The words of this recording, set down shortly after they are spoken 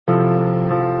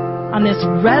on this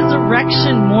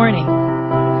resurrection morning.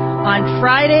 On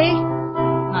Friday,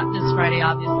 not this Friday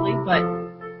obviously, but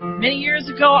many years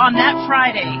ago on that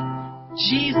Friday,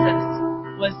 Jesus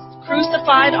was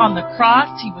crucified on the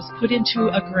cross. He was put into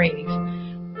a grave.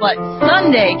 But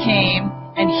Sunday came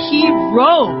and He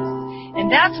rose.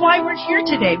 And that's why we're here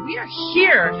today. We are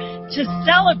here to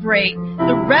celebrate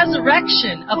the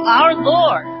resurrection of our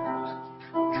Lord.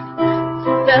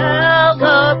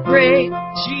 Celebrate,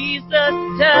 Jesus,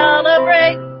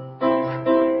 celebrate.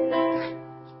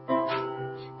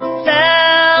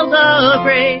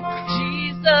 Celebrate,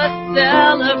 Jesus,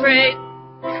 celebrate.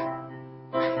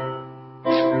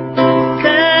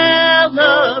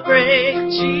 Celebrate,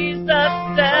 Jesus,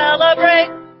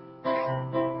 celebrate.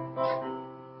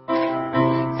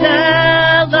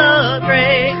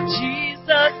 Celebrate,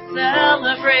 Jesus,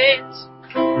 celebrate.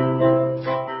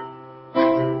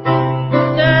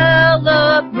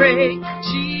 Celebrate,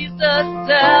 Jesus,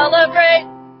 celebrate.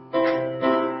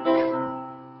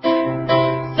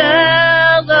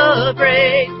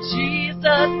 Celebrate,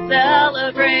 Jesus,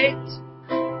 celebrate.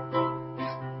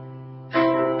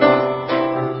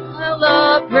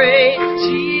 Celebrate,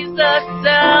 Jesus,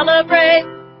 celebrate.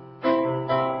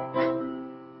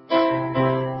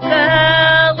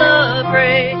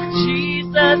 Celebrate,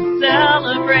 Jesus,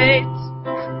 celebrate.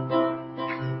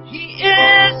 He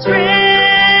is risen.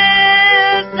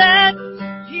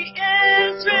 He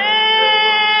is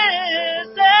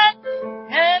risen,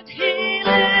 and He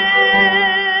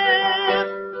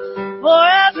lives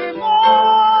forevermore.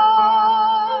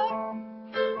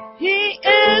 He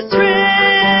is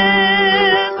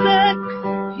risen.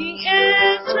 He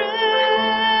is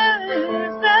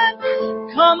risen.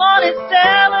 Come on and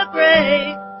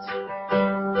celebrate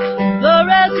the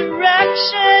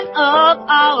resurrection of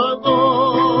our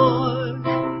Lord.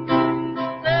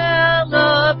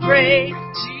 Celebrate,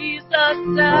 Jesus,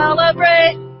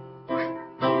 celebrate.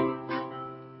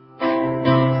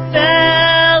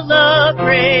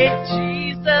 Celebrate,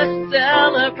 Jesus,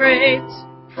 celebrate.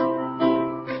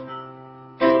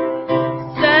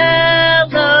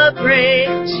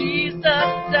 Celebrate, Jesus,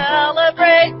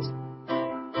 celebrate.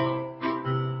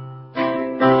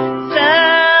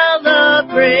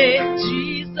 Celebrate,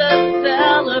 Jesus,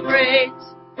 celebrate.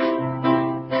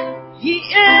 He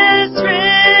is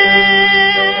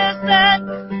risen.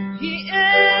 He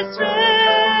is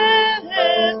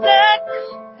risen,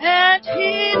 and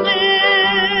He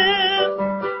lives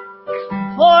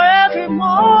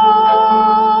forevermore.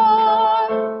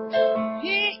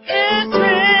 He is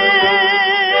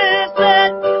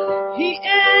risen. He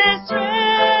is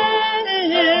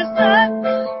risen.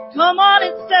 Come on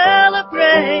and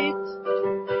celebrate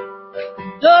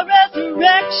the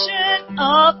resurrection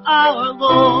of our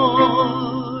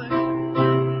Lord.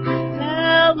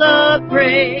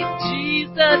 Celebrate,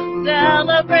 Jesus,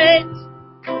 celebrate.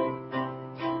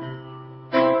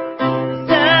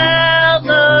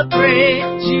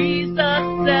 Celebrate, Jesus,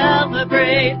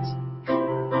 celebrate.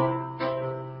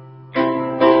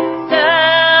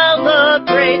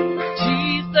 Celebrate,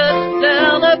 Jesus,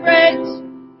 celebrate.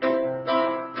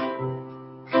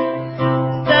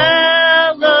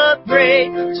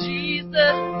 Celebrate,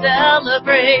 Jesus,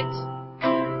 celebrate.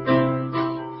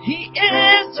 He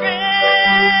is risen.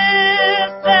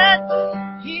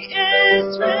 He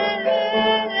is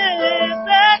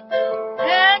risen,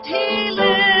 and He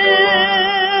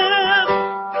lives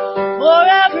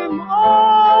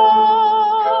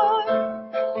forevermore.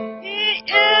 He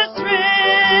is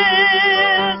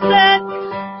risen.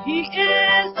 He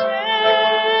is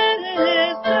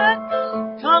risen.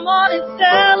 Come on and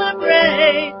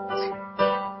celebrate.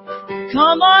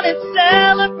 Come on and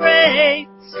celebrate.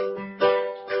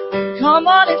 Come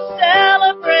on and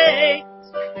celebrate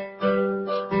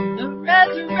the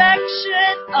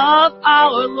resurrection of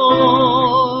our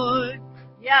Lord.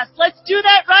 Yes, let's do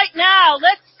that right now.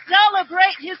 Let's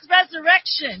celebrate His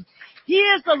resurrection. He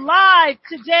is alive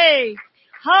today.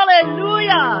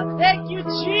 Hallelujah. Thank you,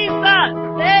 Jesus.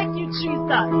 Thank you,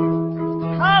 Jesus.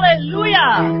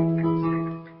 Hallelujah.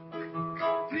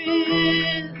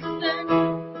 Risen,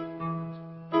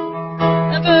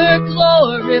 ever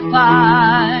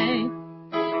glorified.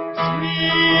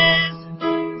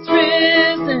 It's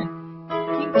risen.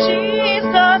 King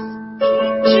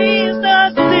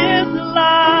Jesus is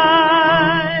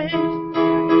alive.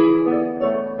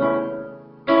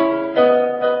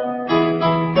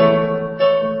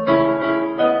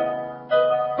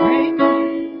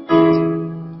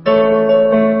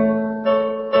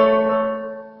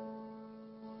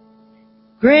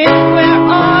 Great, where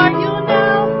are you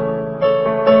now?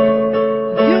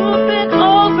 You've been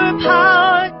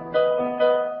overpowered.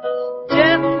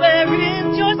 Death, where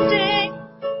is your sting?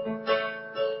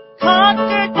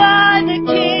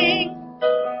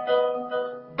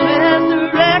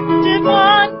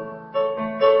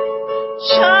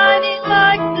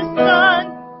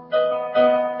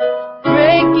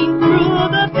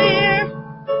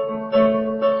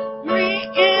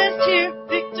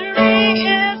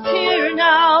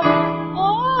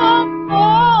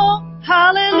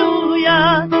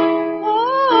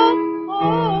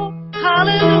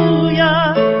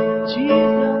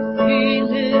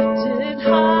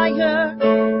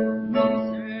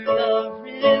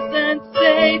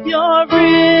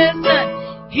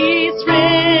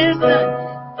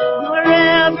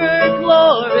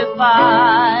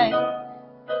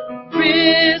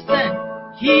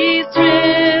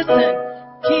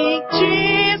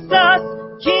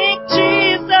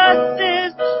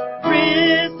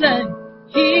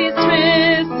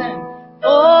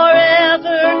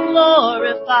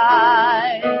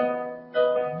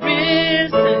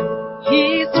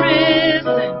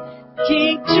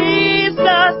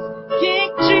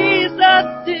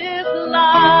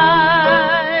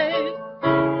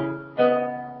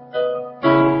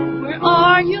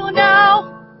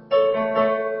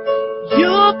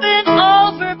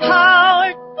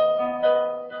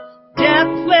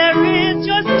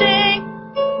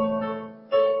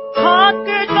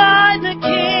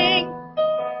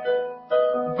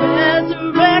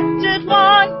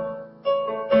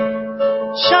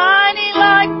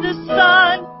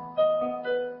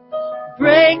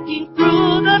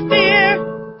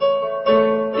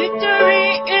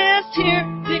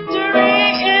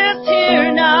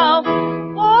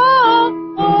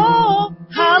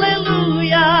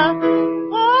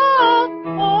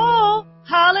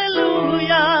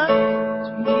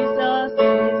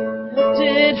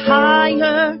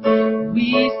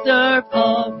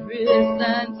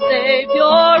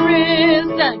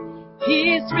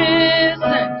 He's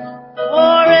risen,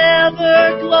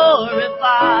 forever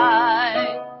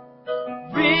glorified.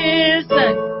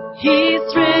 Risen,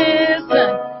 He's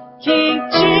risen. King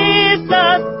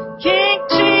Jesus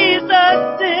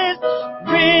is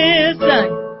risen.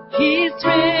 He's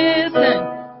risen,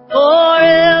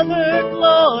 forever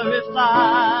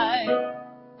glorified.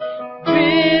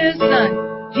 Risen,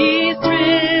 He's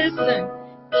risen.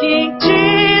 King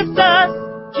Jesus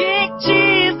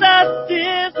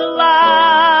is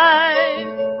alive.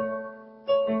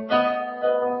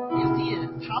 Yes, He is.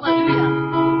 Hallelujah.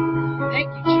 Thank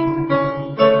you, Jesus.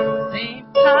 Same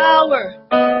power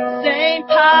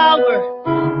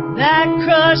that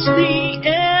crushed the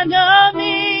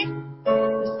enemy.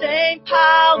 The same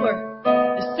power that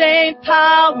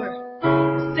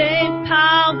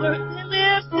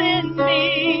lives in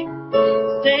me.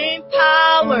 Same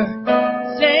power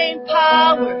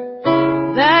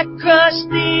that crushed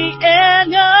the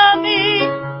enemy.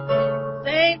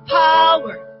 Same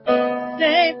power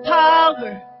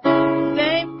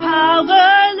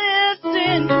lives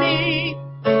in me.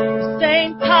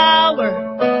 Same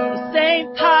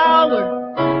power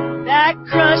that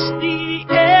crushed the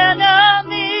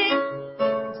enemy.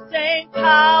 Same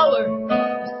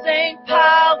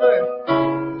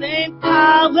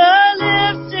power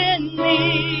lives in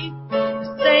me.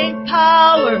 Same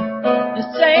power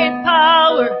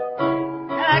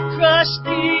that crushed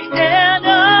the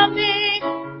enemy.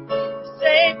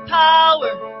 Same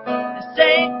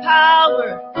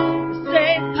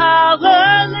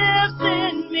power lives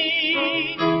in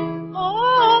me.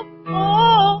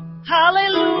 Oh,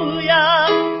 hallelujah.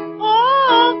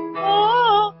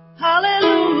 Oh,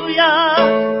 hallelujah.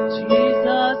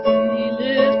 Jesus be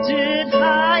lifted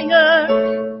higher.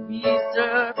 We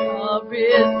serve a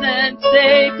risen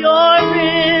Savior,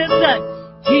 risen.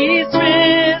 He's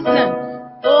risen,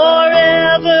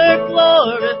 forever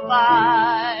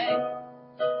glorified.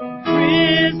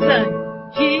 Risen,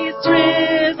 He's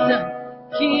risen.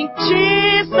 King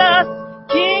Jesus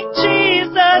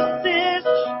is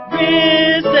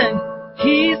risen.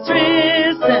 He's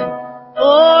risen,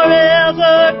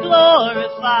 forever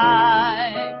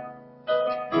glorified.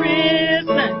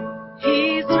 Risen,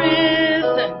 He's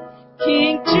risen.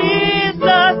 King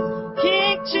Jesus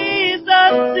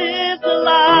is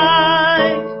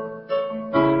alive.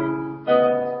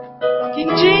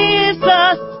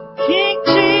 King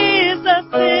Jesus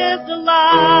is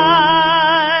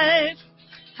alive.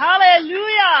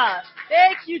 Hallelujah.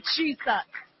 Thank you, Jesus.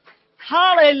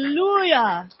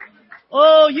 Hallelujah.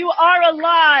 Oh, you are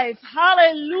alive.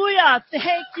 Hallelujah.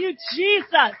 Thank you,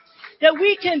 Jesus, that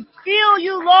we can feel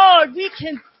you, Lord. We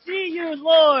can see you,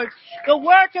 Lord. The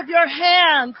work of your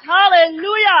hands.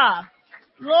 Hallelujah.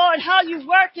 Lord, how you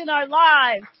work in our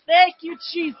lives. Thank you,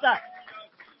 Jesus.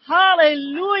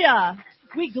 Hallelujah.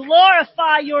 We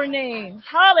glorify your name.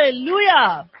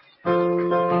 Hallelujah.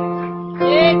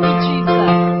 Thank you,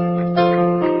 Jesus.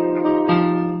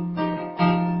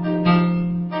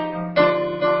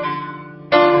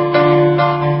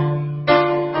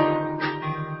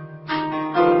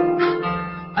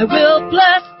 I will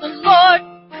bless the Lord.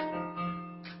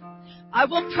 I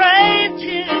will praise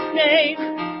His name.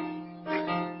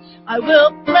 I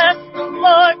will bless the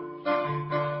Lord.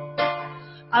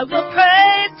 I will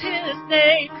praise His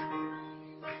name.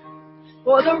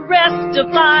 For the rest of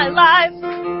my life,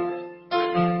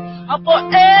 I'll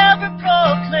forever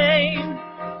proclaim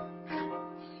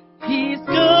He's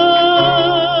good.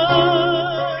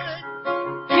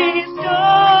 He's good.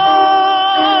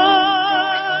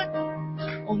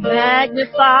 Oh,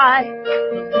 magnify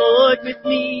the Lord with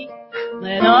me.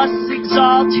 Let us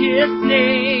exalt His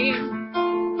name.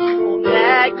 Oh,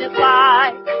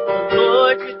 magnify the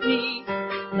Lord with me.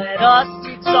 Let us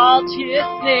exalt His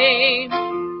name.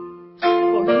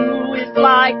 For who is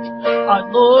like our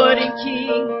Lord and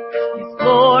King? His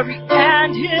glory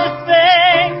and His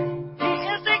fame. He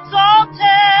is exalted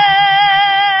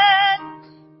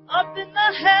up in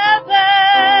the heavens.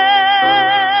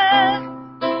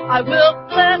 I will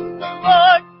bless the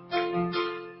Lord.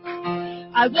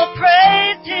 I will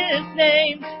praise His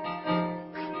name.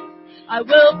 I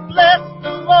will bless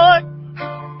the Lord.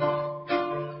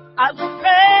 I will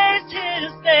praise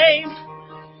His name.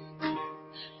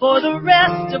 For the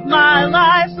rest of my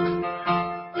life,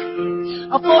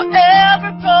 I'll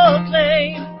forever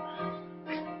proclaim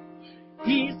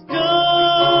He's good.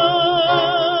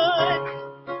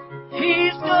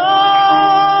 He's good.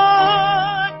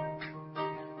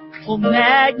 Oh,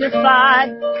 magnify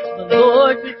the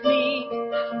Lord with me.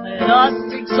 Let us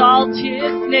exalt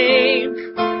His name.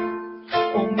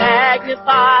 Oh,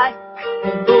 magnify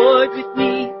the Lord with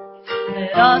me.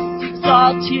 Let us exalt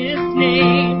exalt His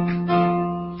name.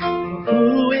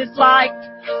 Who is like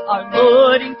our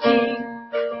Lord and King?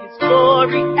 His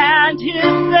glory and His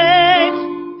fame.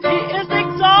 He is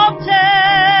exalted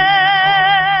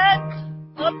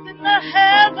up in the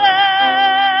heavens.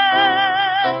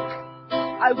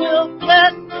 I will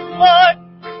bless the Lord.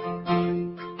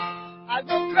 I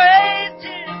will praise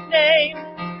His name.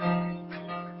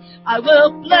 I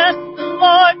will bless the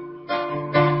Lord.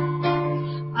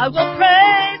 I will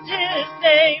praise His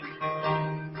name.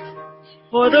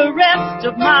 For the rest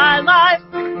of my life,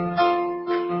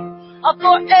 I'll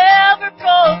forever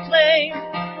proclaim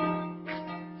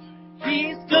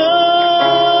He's good.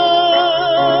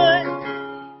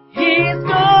 He's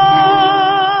good.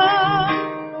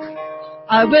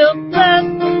 I will bless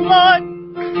the Lord.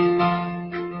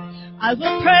 I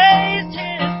will praise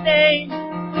His name.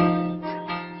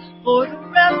 For the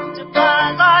rest of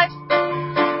my life,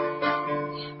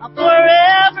 I'll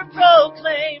forever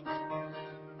proclaim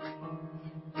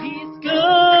He's good.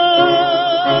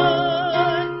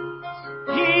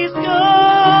 He's good.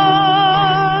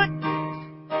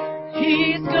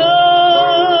 He's good.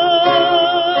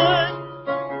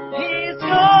 He's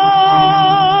good.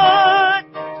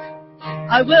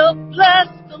 I will bless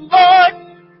the Lord.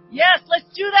 Yes, let's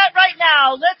do that right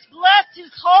now. Let's bless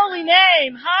His holy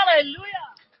name. Hallelujah.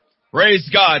 Praise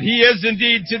God. He is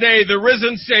indeed today the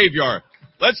risen Savior.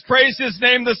 Let's praise His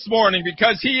name this morning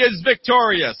because He is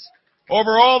victorious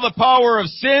over all the power of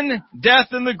sin,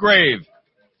 death, and the grave.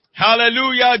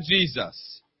 Hallelujah,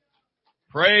 Jesus.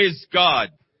 Praise God.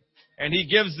 And He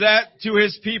gives that to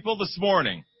His people this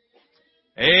morning.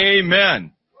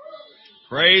 Amen.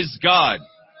 Praise God.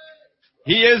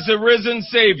 He is the risen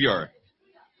Savior.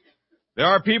 There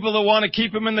are people that want to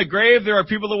keep Him in the grave. There are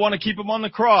people that want to keep Him on the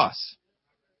cross.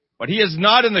 But He is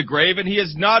not in the grave and He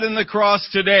is not in the cross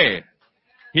today.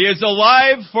 He is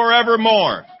alive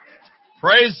forevermore.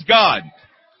 Praise God.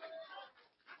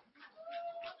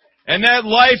 And that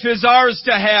life is ours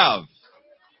to have.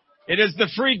 It is the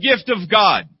free gift of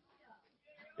God,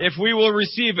 if we will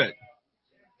receive it.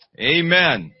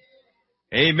 Amen.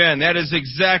 Amen. That is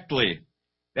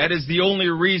the only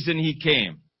reason He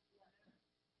came,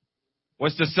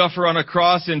 was to suffer on a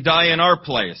cross and die in our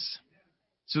place,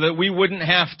 so that we wouldn't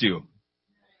have to.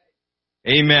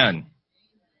 Amen.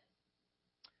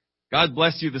 God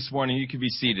bless you this morning. You can be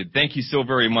seated. Thank you so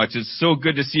very much. It's so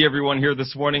good to see everyone here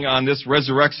this morning on this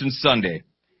Resurrection Sunday.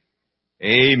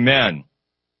 Amen.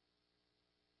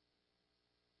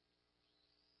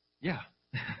 Yeah.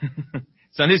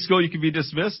 Sunday school, you can be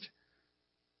dismissed.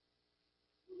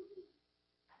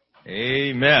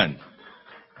 Amen.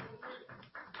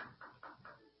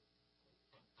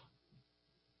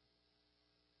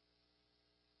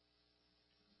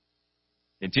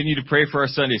 Continue to pray for our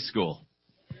Sunday school.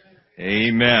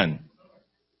 Amen.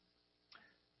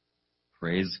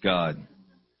 Praise God.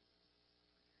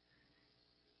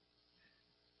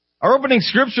 Our opening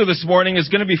scripture this morning is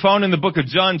going to be found in the book of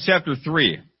John chapter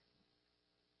 3.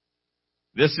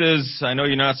 This is, I know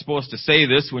you're not supposed to say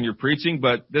this when you're preaching,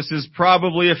 but this is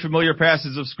probably a familiar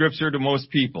passage of scripture to most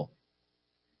people.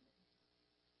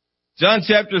 John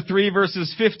chapter 3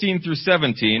 verses 15 through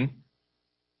 17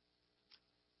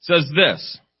 says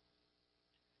this: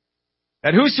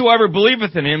 that whosoever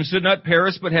believeth in Him should not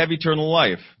perish but have eternal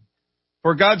life.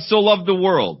 For God so loved the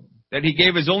world, that He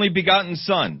gave His only begotten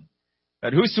Son,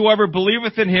 that whosoever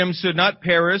believeth in Him should not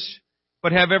perish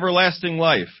but have everlasting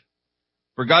life.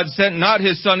 For God sent not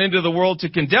His Son into the world to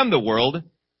condemn the world,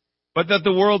 but that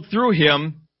the world through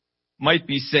Him might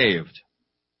be saved.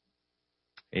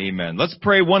 Amen. Let's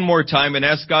pray one more time and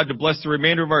ask God to bless the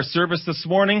remainder of our service this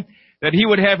morning, that He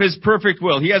would have His perfect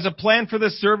will. He has a plan for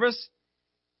this service.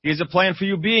 He has a plan for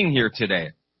you being here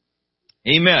today.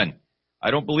 Amen. I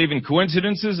don't believe in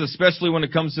coincidences, especially when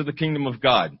it comes to the kingdom of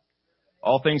God.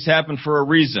 All things happen for a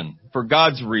reason, for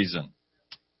God's reason.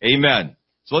 Amen.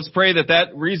 So let's pray that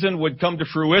that reason would come to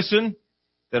fruition,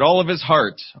 that all of His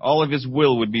heart, all of His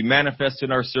will would be manifest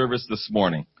in our service this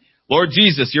morning. Lord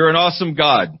Jesus, You're an awesome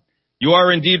God. You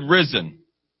are indeed risen.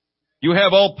 You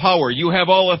have all power. You have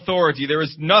all authority. There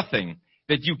is nothing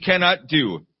that You cannot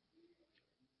do.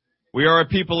 We are a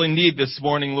people in need this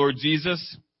morning, Lord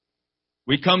Jesus.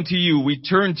 We come to You. We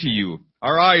turn to You.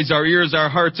 Our eyes, our ears, our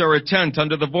hearts are attent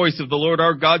unto the voice of the Lord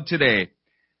our God today,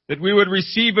 that we would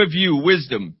receive of You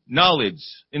wisdom, knowledge,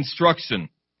 instruction,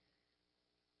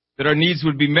 that our needs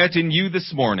would be met in You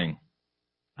this morning.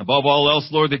 Above all else,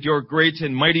 Lord, that Your great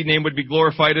and mighty name would be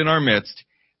glorified in our midst.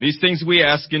 These things we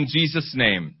ask in Jesus'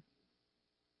 name.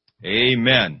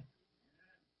 Amen.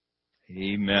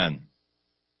 Amen.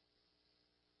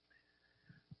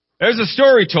 There's a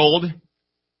story told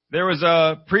there was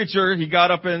a preacher, he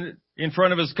got up in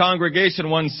front of his congregation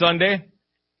one Sunday,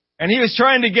 and he was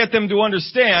trying to get them to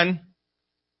understand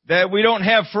that we don't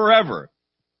have forever.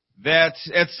 That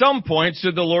at some point,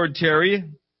 should the Lord tarry,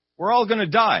 we're all going to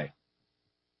die.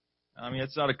 I mean,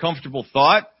 it's not a comfortable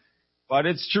thought, but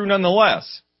it's true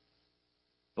nonetheless.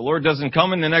 If the Lord doesn't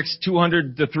come in the next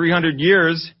 200 to 300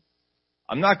 years,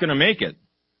 I'm not going to make it.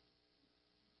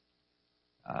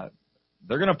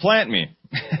 They're going to plant me.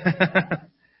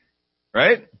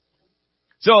 Right?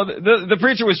 So the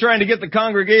preacher was trying to get the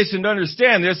congregation to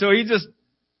understand this, so he just,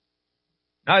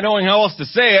 not knowing how else to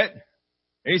say it,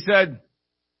 he said,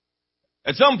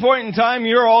 at some point in time,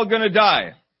 you're all going to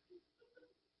die.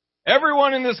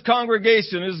 Everyone in this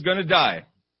congregation is going to die.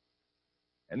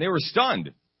 And they were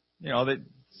stunned. You know, that's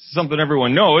something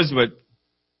everyone knows, but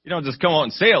you don't just come out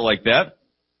and say it like that.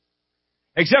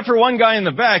 Except for one guy in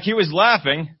the back, he was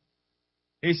laughing.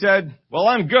 He said, well,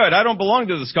 I'm good. I don't belong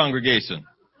to this congregation.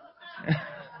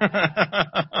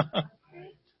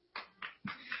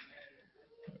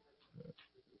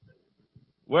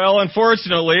 Well,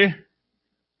 unfortunately,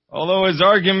 although his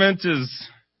argument is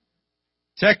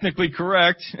technically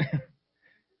correct,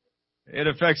 it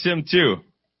affects him too.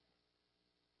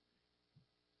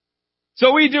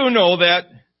 So we do know that,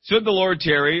 should the Lord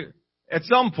tarry, at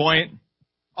some point,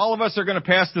 all of us are going to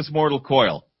pass this mortal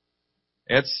coil.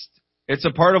 It's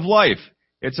a part of life.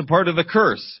 It's a part of the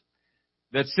curse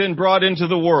that sin brought into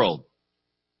the world.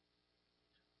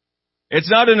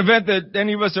 It's not an event that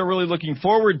any of us are really looking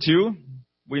forward to.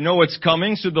 We know it's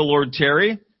coming, should the Lord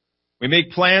tarry. We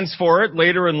make plans for it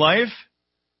later in life.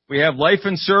 We have life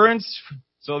insurance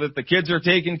so that the kids are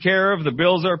taken care of, the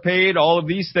bills are paid, all of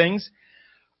these things.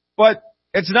 But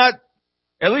it's not,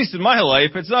 at least in my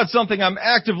life, it's not something I'm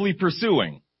actively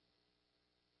pursuing.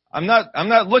 I'm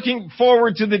not looking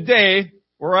forward to the day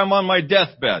where I'm on my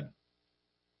deathbed.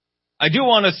 I do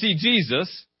want to see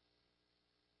Jesus,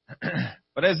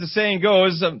 but as the saying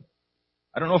goes,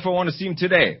 I don't know if I want to see him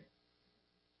today.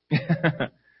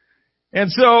 And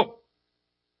so,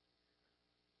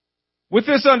 with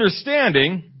this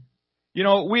understanding, you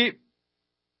know,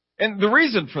 and the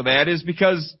reason for that is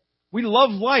because we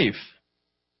love life.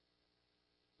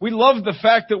 We love the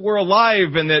fact that we're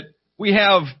alive and that we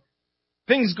have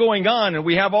things going on and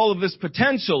we have all of this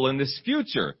potential in this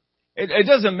future. It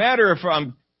doesn't matter if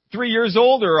I'm 3 years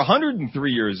old or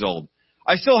 103 years old.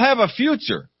 I still have a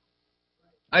future.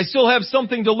 I still have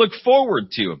something to look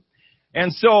forward to.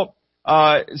 And so,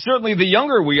 certainly the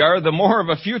younger we are, the more of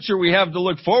a future we have to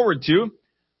look forward to.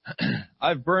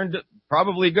 I've burned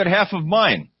probably a good half of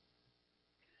mine.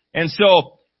 And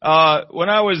so, when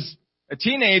I was a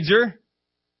teenager,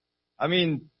 I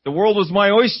mean, the world was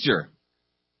my oyster.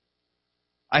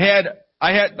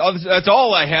 That's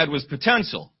all I had was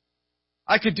potential.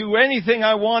 I could do anything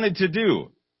I wanted to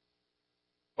do.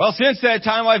 Well, since that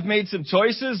time I've made some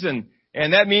choices and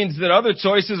that means that other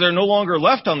choices are no longer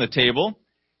left on the table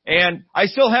and I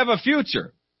still have a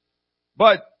future.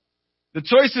 But the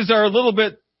choices are a little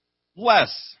bit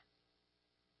less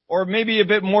or maybe a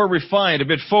bit more refined, a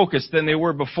bit focused than they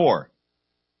were before.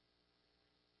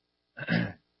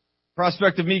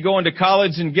 Prospect of me going to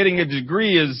college and getting a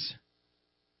degree is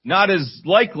not as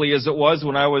likely as it was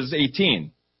when I was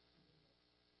 18.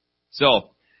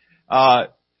 So,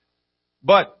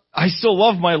 but I still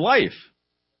love my life.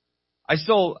 I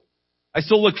still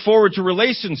look forward to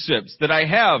relationships that I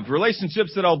have,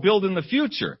 relationships that I'll build in the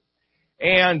future.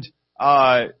 And,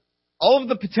 all of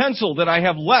the potential that I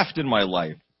have left in my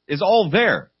life is all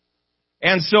there.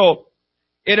 And so,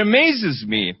 it amazes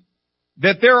me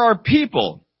that there are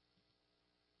people,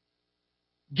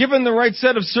 given the right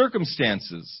set of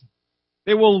circumstances,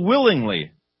 they will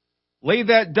willingly lay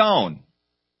that down.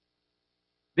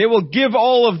 They will give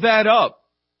all of that up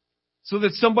so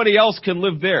that somebody else can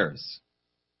live theirs.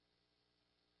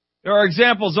 There are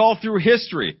examples all through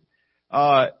history.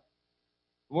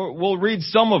 We'll read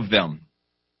some of them.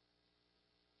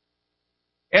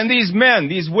 And these men,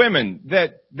 these women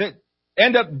that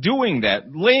end up doing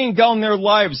that, laying down their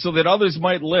lives so that others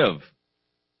might live,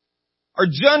 are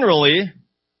generally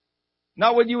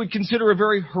not what you would consider a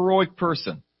very heroic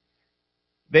person.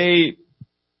 They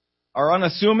are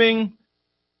unassuming.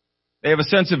 They have a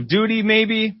sense of duty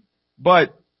maybe,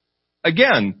 but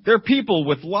again, they're people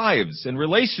with lives and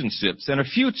relationships and a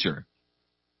future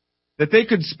that they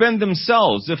could spend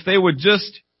themselves if they would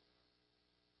just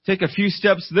take a few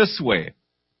steps this way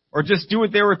or just do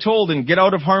what they were told and get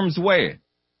out of harm's way.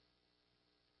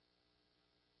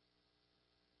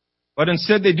 But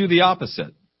instead they do the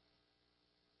opposite.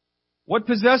 What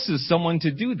possesses someone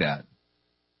to do that?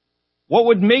 What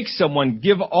would make someone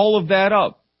give all of that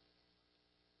up?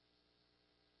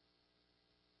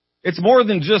 It's more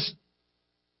than just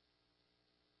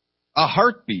a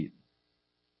heartbeat.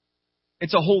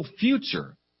 It's a whole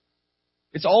future.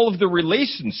 It's all of the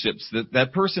relationships that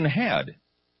that person had.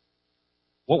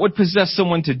 What would possess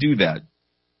someone to do that?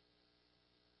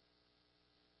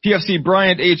 PFC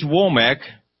Bryant H. Womack,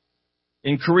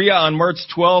 in Korea on March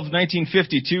 12,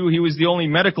 1952, he was the only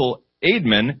medical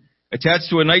aidman attached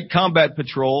to a night combat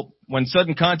patrol when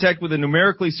sudden contact with a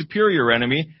numerically superior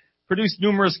enemy produced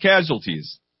numerous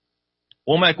casualties.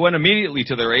 Womack went immediately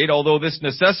to their aid, although this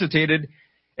necessitated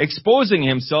exposing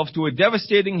himself to a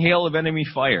devastating hail of enemy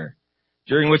fire,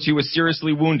 during which he was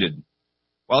seriously wounded.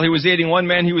 While he was aiding one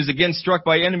man, he was again struck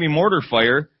by enemy mortar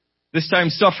fire, this time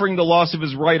suffering the loss of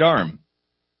his right arm.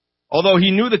 Although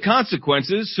he knew the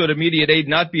consequences should immediate aid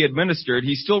not be administered,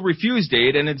 he still refused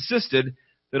aid and insisted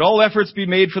that all efforts be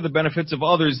made for the benefits of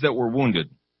others that were wounded.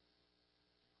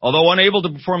 Although unable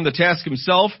to perform the task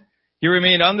himself, he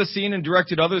remained on the scene and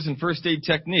directed others in first aid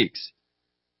techniques.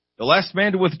 The last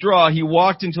man to withdraw, he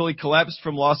walked until he collapsed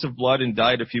from loss of blood and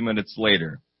died a few minutes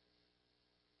later.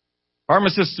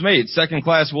 Pharmacist's mate, second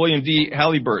class William D.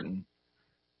 Halliburton.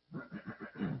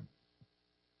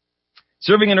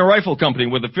 Serving in a rifle company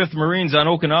with the 5th Marines on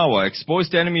Okinawa,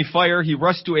 exposed to enemy fire, he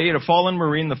rushed to aid a fallen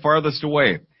Marine the farthest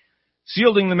away.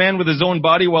 Shielding the man with his own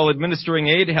body while administering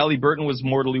aid, Halliburton was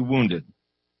mortally wounded.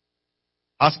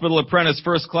 Hospital apprentice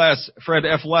first class Fred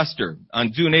F. Lester.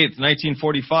 On June 8,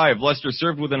 1945, Lester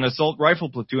served with an assault rifle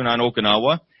platoon on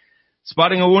Okinawa.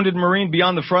 Spotting a wounded Marine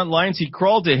beyond the front lines, he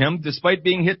crawled to him despite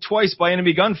being hit twice by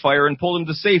enemy gunfire and pulled him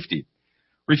to safety.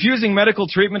 Refusing medical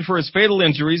treatment for his fatal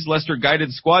injuries, Lester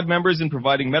guided squad members in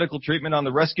providing medical treatment on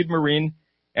the rescued Marine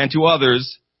and to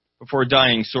others before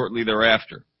dying shortly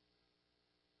thereafter.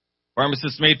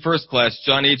 Pharmacist mate first class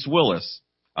John H. Willis.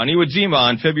 On Iwo Jima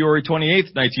on February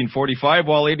 28, 1945,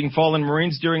 while aiding fallen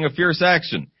Marines during a fierce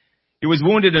action, he was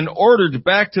wounded and ordered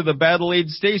back to the battle aid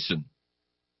station.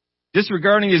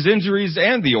 Disregarding his injuries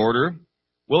and the order,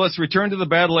 Willis returned to the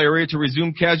battle area to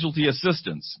resume casualty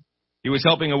assistance. He was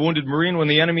helping a wounded Marine when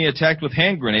the enemy attacked with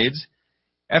hand grenades.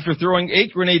 After throwing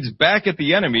 8 grenades back at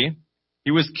the enemy,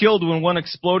 he was killed when one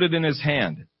exploded in his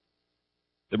hand.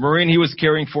 The Marine he was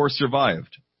caring for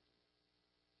survived.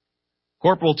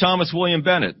 Corporal Thomas William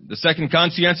Bennett, the second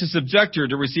conscientious objector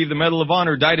to receive the Medal of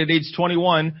Honor, died at age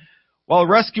 21 while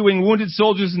rescuing wounded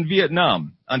soldiers in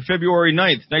Vietnam. On February 9,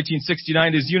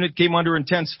 1969, his unit came under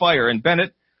intense fire, and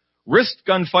Bennett risked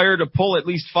gunfire to pull at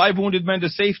least 5 wounded men to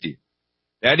safety.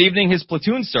 That evening, his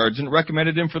platoon sergeant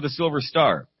recommended him for the Silver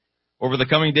Star. Over the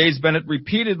coming days, Bennett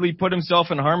repeatedly put himself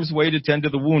in harm's way to tend to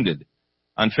the wounded.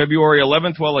 On February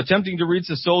 11th, while attempting to reach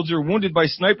a soldier wounded by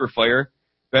sniper fire,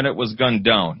 Bennett was gunned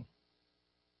down.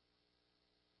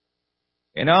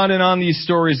 And on these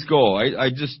stories go.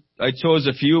 I chose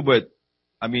a few, but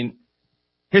I mean,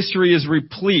 history is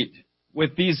replete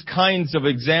with these kinds of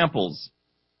examples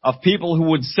of people who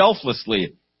would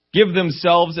selflessly give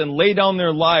themselves and lay down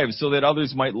their lives so that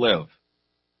others might live.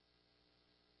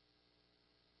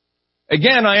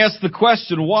 Again, I ask the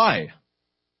question, why?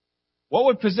 What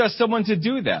would possess someone to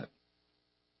do that?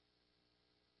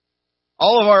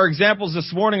 All of our examples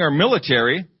this morning are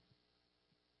military.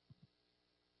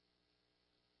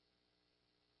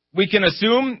 We can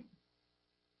assume,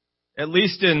 at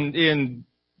least in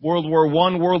World War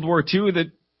I, World War II,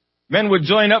 that men would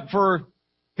join up for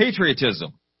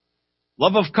patriotism,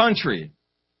 love of country,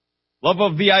 love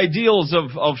of the ideals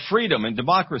of freedom and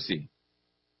democracy.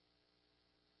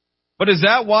 But is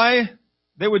that why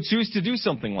they would choose to do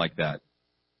something like that?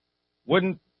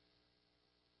 Wouldn't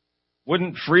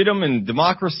freedom and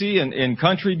democracy and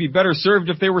country be better served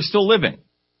if they were still living?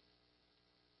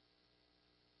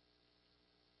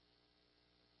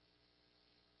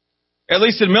 At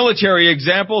least in military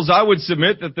examples, I would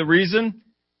submit that the reason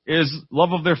is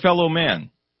love of their fellow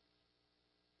man.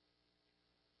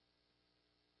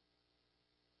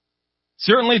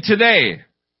 Certainly today,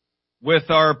 with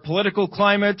our political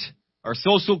climate, our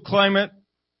social climate,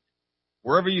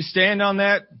 wherever you stand on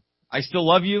that, I still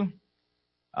love you.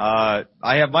 I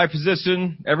have my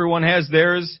position, everyone has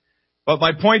theirs, but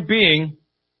my point being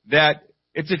that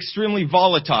it's extremely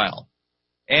volatile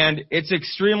and it's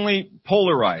extremely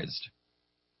polarized.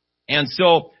 And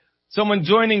so someone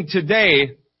joining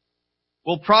today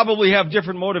will probably have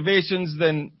different motivations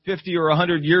than 50 or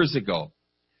 100 years ago.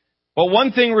 But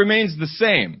one thing remains the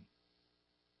same.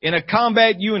 In a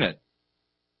combat unit,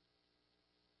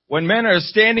 when men are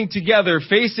standing together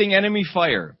facing enemy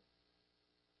fire,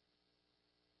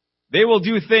 they will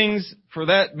do things for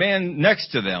that man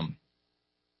next to them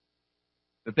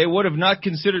that they would have not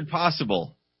considered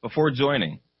possible before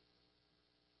joining.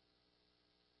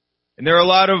 And there are a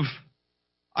lot of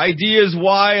ideas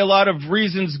why, a lot of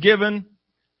reasons given.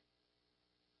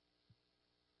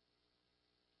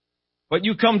 But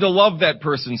you come to love that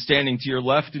person standing to your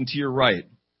left and to your right.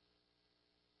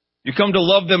 You come to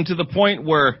love them to the point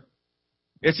where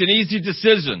it's an easy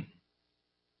decision.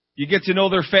 You get to know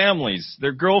their families,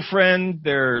 their girlfriend,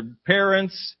 their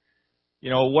parents,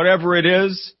 whatever it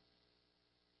is.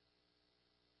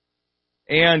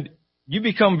 And you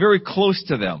become very close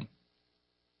to them.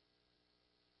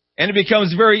 And it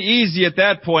becomes very easy at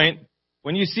that point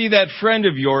when you see that friend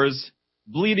of yours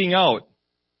bleeding out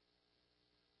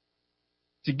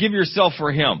to give yourself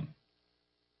for him.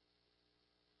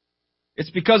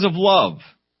 It's because of love.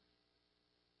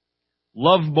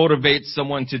 Love motivates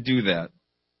someone to do that.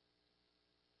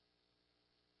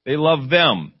 They love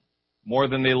them more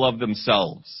than they love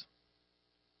themselves.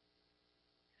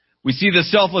 We see the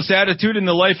selfless attitude in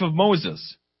the life of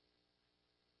Moses.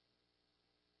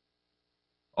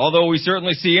 Although we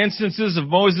certainly see instances of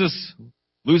Moses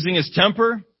losing his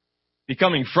temper,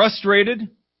 becoming frustrated,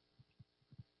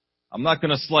 I'm not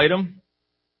going to slight him.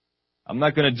 I'm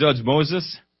not going to judge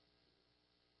Moses.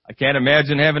 I can't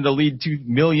imagine having to lead 2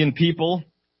 million people,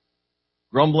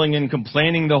 grumbling and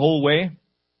complaining the whole way.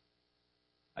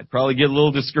 I'd probably get a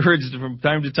little discouraged from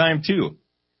time to time too.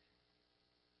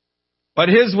 But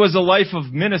his was a life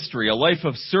of ministry, a life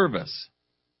of service.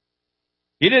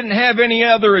 He didn't have any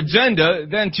other agenda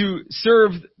than to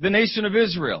serve the nation of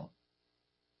Israel,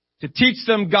 to teach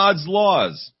them God's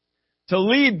laws, to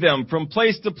lead them from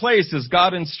place to place as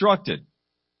God instructed,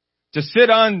 to sit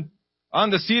on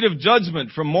the seat of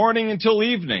judgment from morning until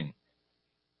evening,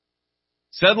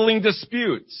 settling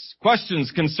disputes,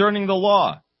 questions concerning the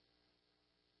law.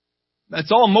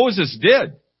 That's all Moses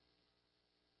did.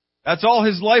 That's all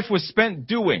his life was spent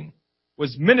doing,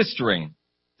 was ministering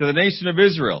to the nation of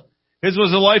Israel. His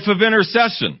was a life of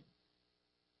intercession.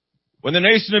 When the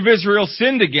nation of Israel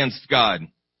sinned against God,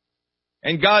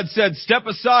 and God said, step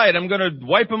aside, I'm going to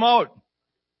wipe them out,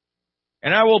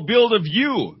 and I will build of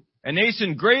you a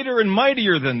nation greater and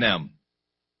mightier than them.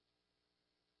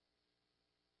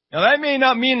 Now that may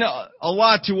not mean a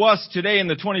lot to us today in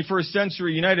the 21st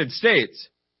century United States,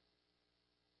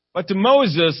 but to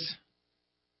Moses,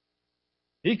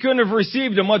 he couldn't have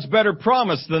received a much better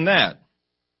promise than that.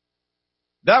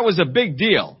 That was a big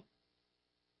deal.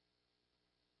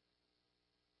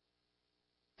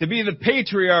 To be the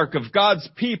patriarch of God's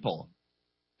people,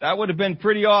 that would have been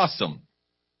pretty awesome.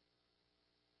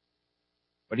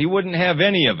 But he wouldn't have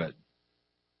any of it.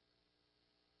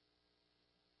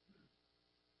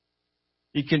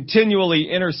 He continually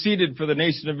interceded for the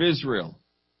nation of Israel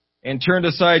and turned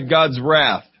aside God's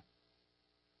wrath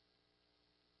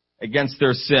against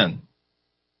their sin.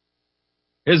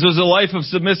 His was a life of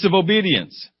submissive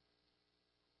obedience.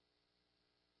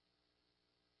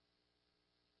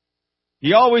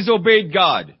 He always obeyed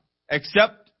God,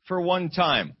 except for one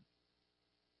time.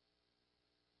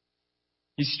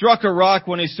 He struck a rock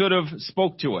when he should have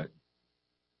spoke to it.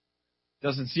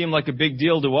 Doesn't seem like a big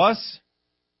deal to us.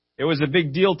 It was a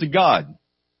big deal to God.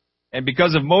 And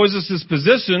because of Moses'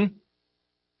 position,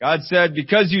 God said,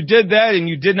 because you did that and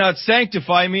you did not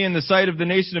sanctify me in the sight of the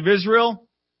nation of Israel,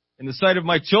 in the sight of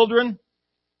my children,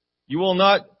 you will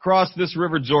not cross this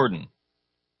river Jordan.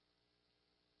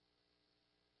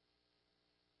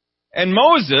 And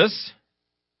Moses,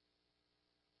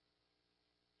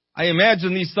 I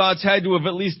imagine these thoughts had to have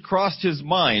at least crossed his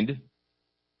mind.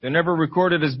 They're never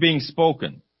recorded as being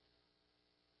spoken.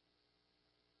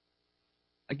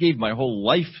 I gave my whole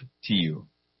life to you.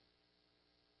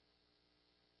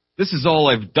 This is all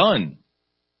I've done.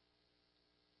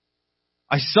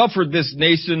 I suffered this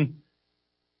nation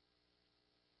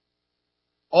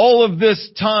all of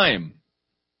this time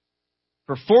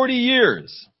for 40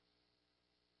 years.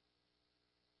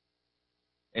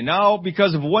 And now,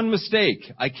 because of one mistake,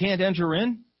 I can't enter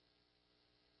in?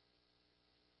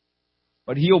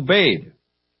 But he obeyed.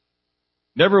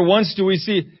 Never once do we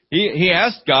see, he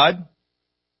asked God.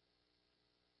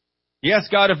 He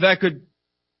asked God if that could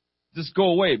just go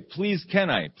away. Please can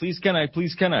I? Please can I?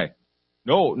 Please can I?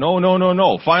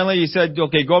 No. Finally he said,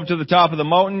 okay, go up to the top of the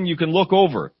mountain. You can look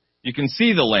over. You can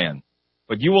see the land.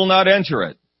 But you will not enter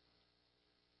it.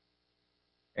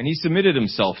 And he submitted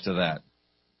himself to that.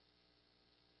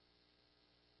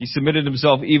 He submitted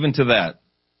himself even to that.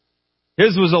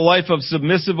 His was a life of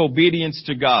submissive obedience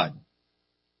to God.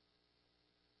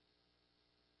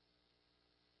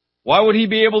 Why would he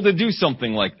be able to do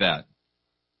something like that?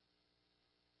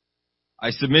 I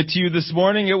submit to you this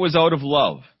morning, it was out of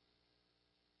love.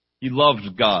 He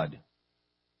loved God.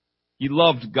 He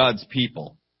loved God's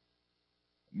people.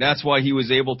 That's why he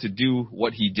was able to do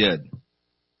what he did.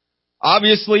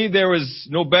 Obviously, there is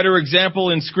no better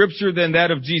example in Scripture than that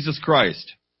of Jesus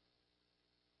Christ.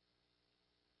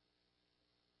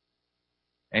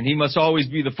 And He must always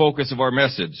be the focus of our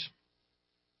message.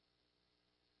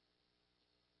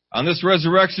 On this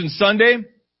Resurrection Sunday,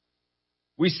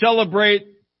 we celebrate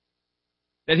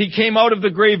that He came out of the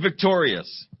grave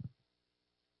victorious.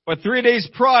 But 3 days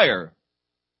prior,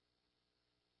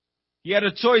 He had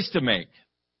a choice to make.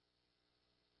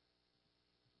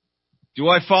 Do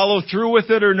I follow through with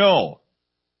it or no?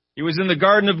 He was in the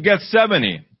Garden of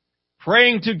Gethsemane,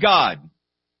 praying to God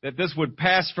that this would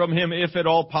pass from Him if at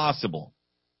all possible.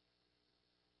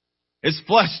 His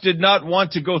flesh did not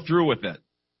want to go through with it.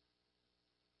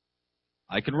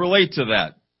 I can relate to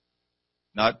that.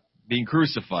 Not being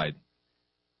crucified,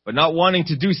 but not wanting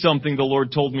to do something the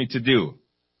Lord told me to do.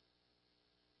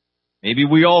 Maybe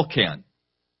we all can.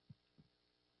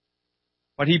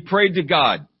 But He prayed to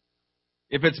God,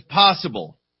 if it's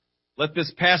possible, let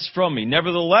this pass from me.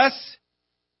 Nevertheless,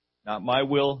 not my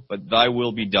will, but thy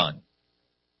will be done.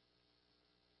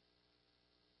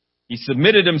 He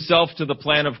submitted Himself to the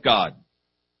plan of God,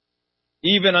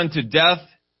 even unto death,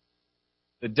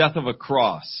 the death of a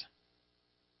cross.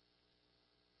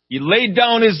 He laid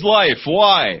down His life.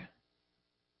 Why?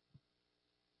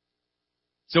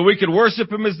 So we could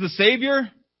worship Him as the Savior?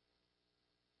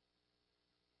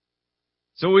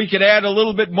 So we could add a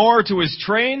little bit more to His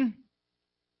train?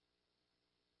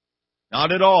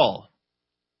 Not at all.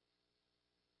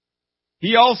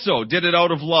 He also did it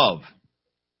out of love.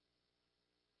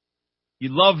 He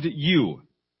loved you.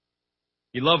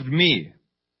 He loved me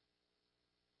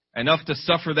enough to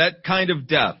suffer that kind of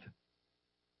death.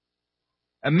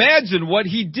 Imagine what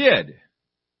He did.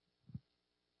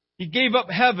 He gave up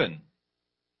heaven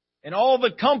and all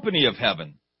the company of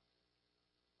heaven.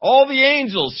 All the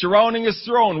angels surrounding His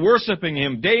throne, worshiping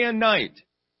Him day and night.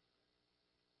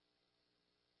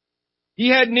 He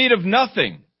had need of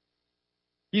nothing.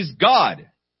 He's God.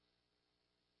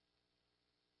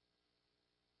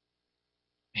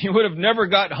 He would have never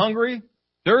got hungry,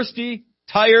 thirsty,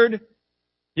 tired.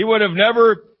 He would have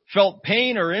never felt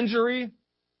pain or injury.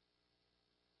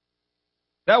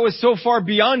 That was so far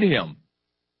beyond Him.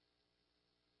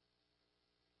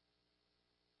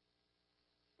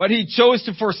 But He chose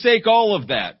to forsake all of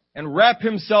that and wrap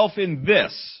Himself in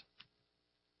this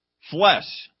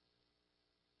flesh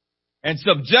and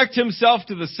subject Himself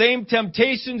to the same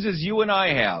temptations as you and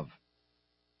I have.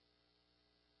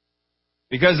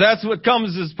 Because that's what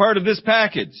comes as part of this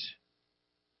package.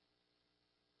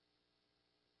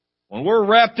 When we're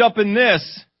wrapped up in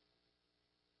this,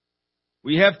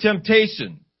 we have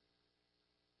temptation.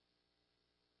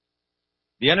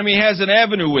 The enemy has an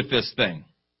avenue with this thing.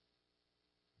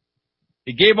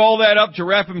 He gave all that up to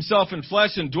wrap Himself in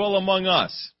flesh and dwell among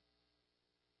us.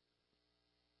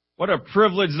 What a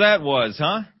privilege that was,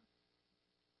 huh?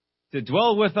 To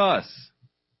dwell with us.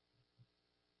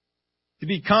 To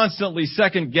be constantly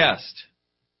second-guessed,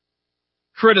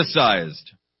 criticized,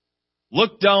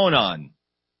 looked down on,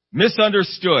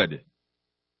 misunderstood,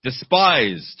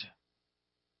 despised.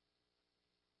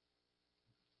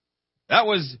 That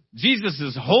was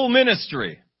Jesus' whole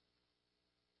ministry.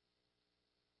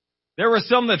 There were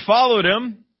some that followed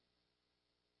Him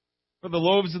for the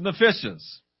loaves and the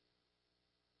fishes.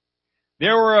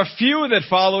 There were a few that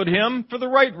followed Him for the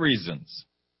right reasons.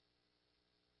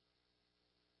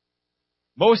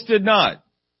 Most did not.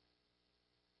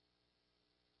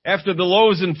 After the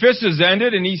loaves and fishes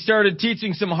ended and He started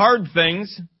teaching some hard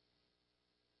things,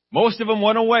 most of them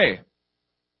went away.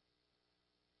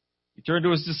 He turned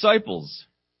to His disciples.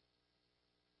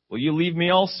 Will you leave me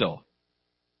also?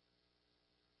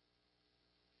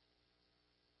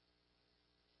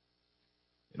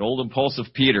 An old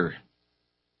impulsive Peter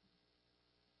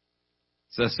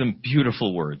says some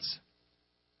beautiful words.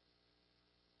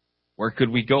 Where could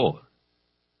we go?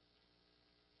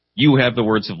 You have the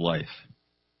words of life.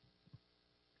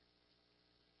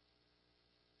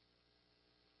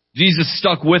 Jesus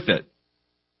stuck with it.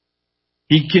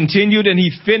 He continued and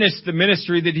He finished the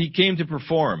ministry that He came to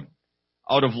perform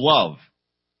out of love.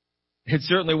 It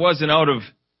certainly wasn't out of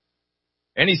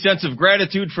any sense of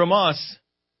gratitude from us.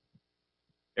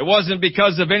 It wasn't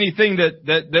because of anything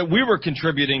that we were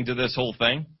contributing to this whole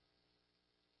thing.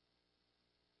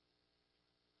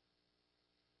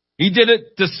 He did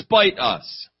it despite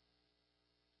us.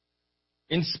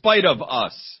 In spite of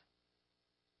us.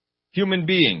 Human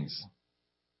beings.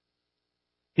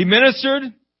 He ministered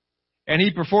and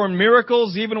He performed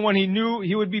miracles even when He knew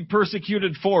He would be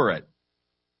persecuted for it.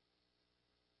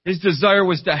 His desire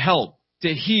was to help,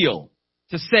 to heal,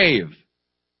 to save.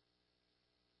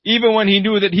 Even when He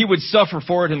knew that He would suffer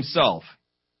for it Himself.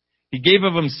 He gave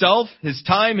of himself, his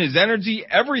time, his energy,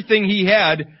 everything he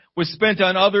had was spent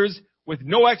on others with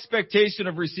no expectation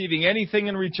of receiving anything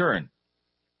in return.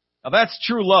 Now that's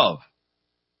true love.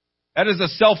 That is a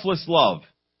selfless love.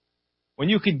 When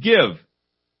you can give,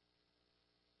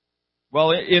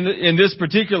 well, in this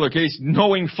particular case,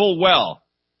 knowing full well,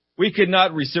 we could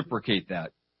not reciprocate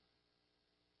that.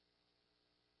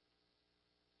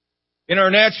 In our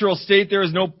natural state, there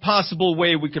is no possible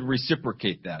way we could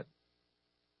reciprocate that.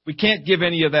 We can't give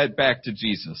any of that back to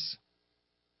Jesus.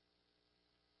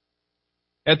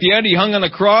 At the end, he hung on the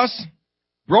cross,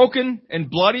 broken and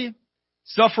bloody,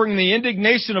 suffering the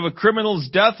indignation of a criminal's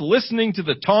death, listening to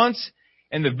the taunts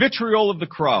and the vitriol of the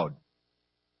crowd.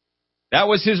 That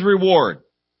was his reward.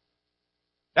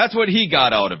 That's what he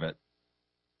got out of it.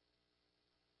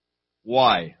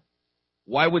 Why?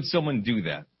 Why would someone do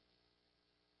that?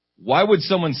 Why would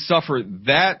someone suffer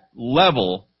that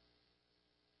level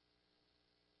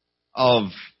of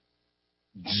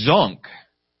junk?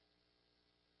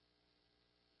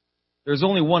 There's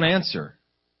only one answer.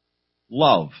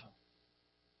 Love.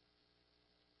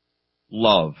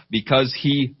 Love. Because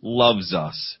he loves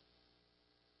us.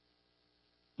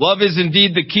 Love is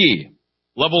indeed the key.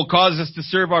 Love will cause us to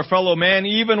serve our fellow man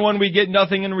even when we get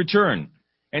nothing in return.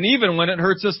 And even when it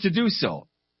hurts us to do so.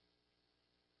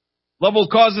 Love will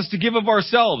cause us to give of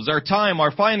ourselves, our time,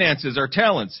 our finances, our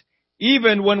talents,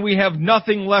 even when we have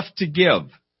nothing left to give.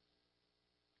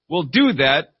 We'll do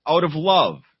that out of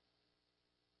love.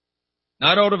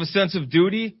 Not out of a sense of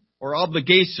duty or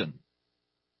obligation,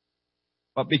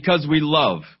 but because we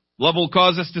love. Love will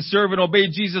cause us to serve and obey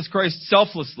Jesus Christ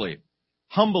selflessly,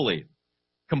 humbly,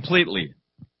 completely.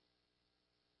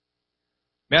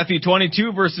 Matthew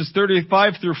 22 verses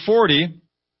 35 through 40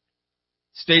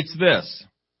 states this.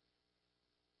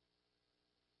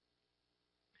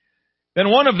 Then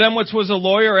one of them, which was a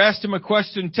lawyer, asked him a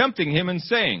question, tempting him and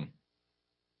saying,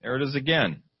 there it is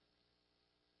again.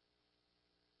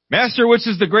 Master, which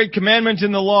is the great commandment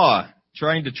in the law?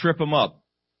 Trying to trip him up,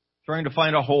 trying to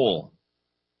find a hole.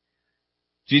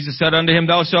 Jesus said unto him,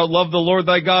 thou shalt love the Lord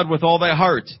thy God with all thy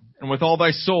heart, and with all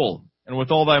thy soul, and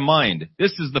with all thy mind.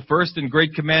 This is the first and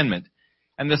great commandment.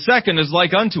 And the second is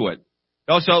like unto it.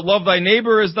 Thou shalt love thy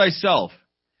neighbor as thyself.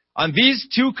 On these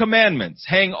two commandments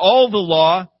hang all the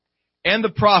law and the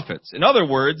prophets. In other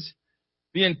words,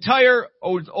 the entire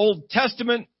Old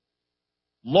Testament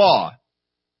law,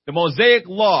 the Mosaic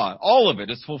law, all of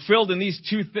it is fulfilled in these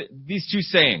two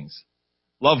sayings.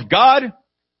 Love God,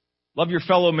 love your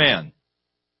fellow man.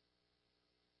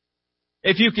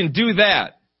 If you can do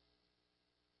that,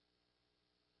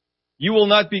 you will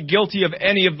not be guilty of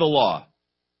any of the law.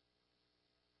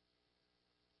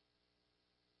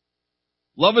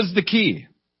 Love is the key.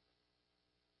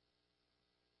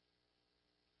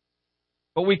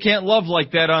 But we can't love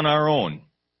like that on our own.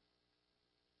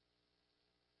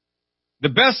 The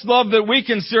best love that we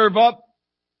can serve up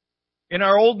in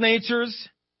our old natures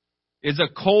is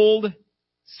a cold,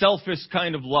 selfish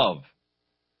kind of love.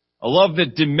 A love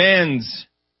that demands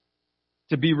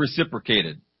to be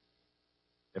reciprocated.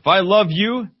 If I love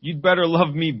you, you'd better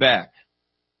love me back.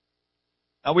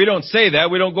 Now we don't say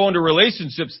that. We don't go into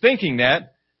relationships thinking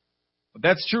that. But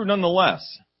that's true nonetheless.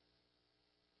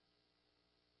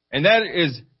 And that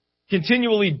is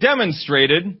continually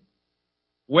demonstrated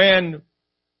when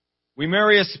we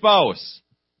marry a spouse,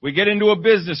 we get into a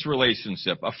business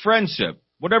relationship, a friendship,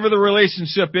 whatever the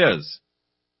relationship is.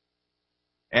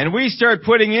 And we start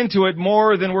putting into it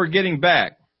more than we're getting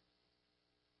back.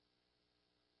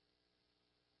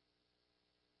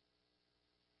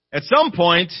 At some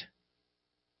point,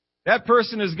 that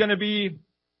person is going to be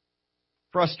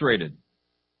frustrated.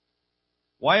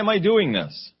 Why am I doing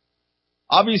this?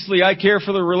 Obviously, I care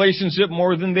for the relationship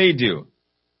more than they do.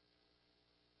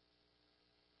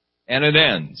 And it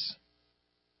ends.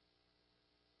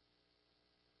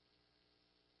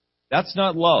 That's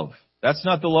not love. That's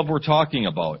not the love we're talking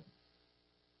about.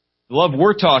 The love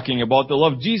we're talking about, the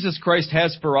love Jesus Christ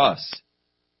has for us,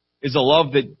 is a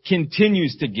love that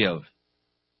continues to give.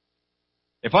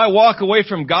 If I walk away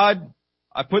from God,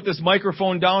 I put this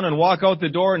microphone down and walk out the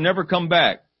door and never come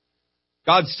back,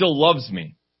 God still loves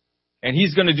me. And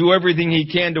He's going to do everything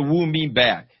He can to woo me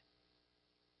back.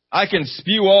 I can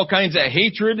spew all kinds of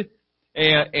hatred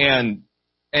and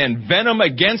venom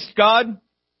against God,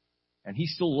 and He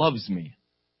still loves me.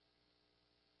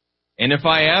 And if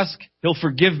I ask, He'll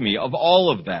forgive me of all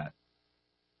of that.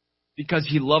 Because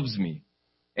He loves me.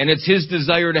 And it's His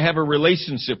desire to have a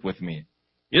relationship with me.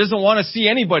 He doesn't want to see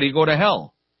anybody go to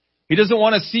hell. He doesn't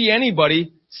want to see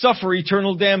anybody suffer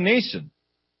eternal damnation.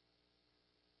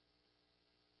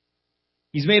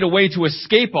 He's made a way to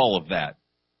escape all of that.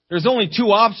 There's only two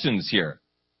options here.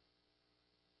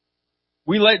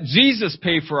 We let Jesus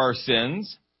pay for our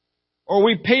sins, or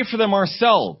we pay for them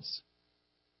ourselves.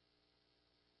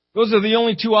 Those are the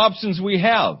only two options we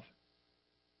have.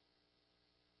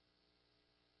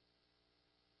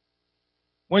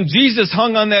 When Jesus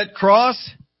hung on that cross,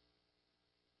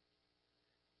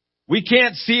 we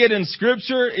can't see it in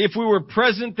Scripture. If we were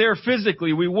present there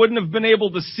physically, we wouldn't have been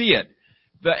able to see it.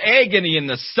 The agony and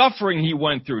the suffering he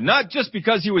went through, not just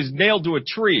because he was nailed to a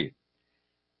tree,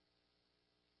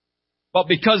 but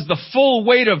because the full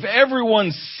weight of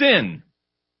everyone's sin,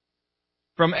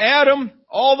 from Adam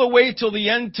all the way till the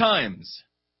end times,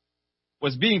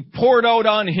 was being poured out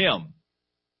on him.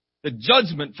 The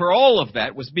judgment for all of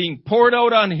that was being poured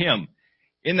out on him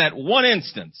in that one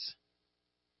instance.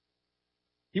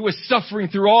 He was suffering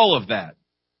through all of that.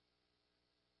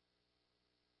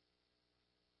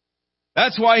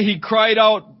 That's why he cried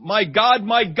out, my God,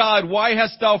 why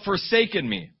hast thou forsaken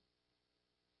me?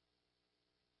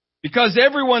 Because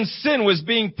everyone's sin was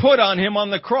being put on him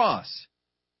on the cross.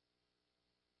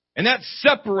 And that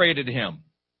separated him.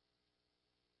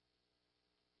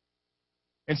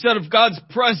 Instead of God's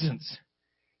presence,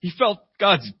 he felt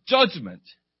God's judgment.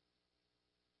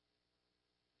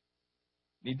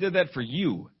 He did that for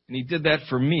you, and he did that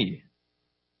for me.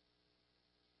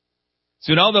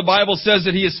 So now the Bible says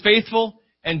that he is faithful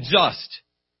and just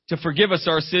to forgive us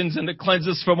our sins and to cleanse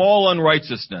us from all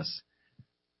unrighteousness.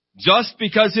 Just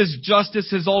because his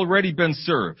justice has already been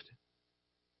served.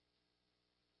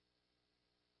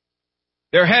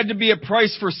 There had to be a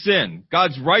price for sin.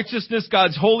 God's righteousness,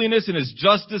 God's holiness, and his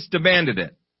justice demanded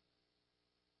it.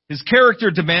 His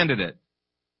character demanded it.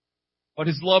 But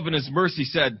his love and his mercy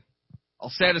said,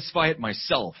 I'll satisfy it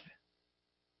myself.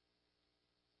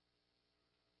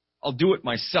 I'll do it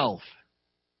myself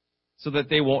so that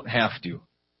they won't have to.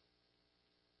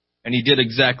 And he did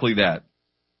exactly that.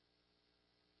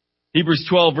 Hebrews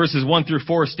 12 verses 1 through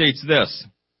 4 states this.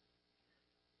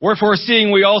 Wherefore,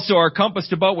 seeing we also are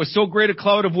compassed about with so great a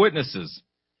cloud of witnesses,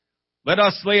 let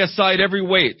us lay aside every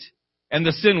weight and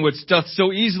the sin which doth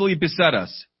so easily beset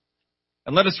us.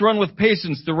 And let us run with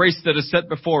patience the race that is set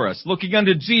before us, looking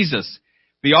unto Jesus,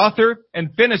 the author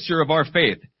and finisher of our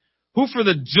faith, who for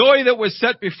the joy that was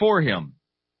set before him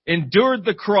endured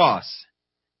the cross,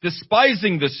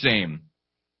 despising the shame,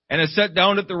 and is set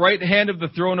down at the right hand of the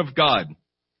throne of God.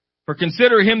 For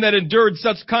consider him that endured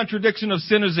such contradiction of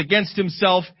sinners against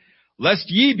himself, lest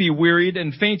ye be wearied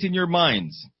and faint in your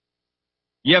minds.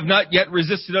 Ye have not yet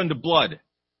resisted unto blood,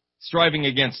 striving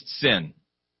against sin.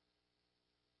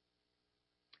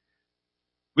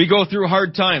 We go through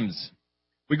hard times.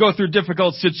 We go through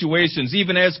difficult situations,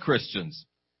 even as Christians.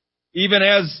 Even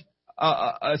as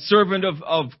a servant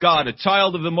of God, a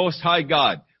child of the Most High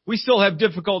God. We still have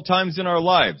difficult times in our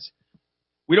lives.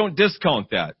 We don't discount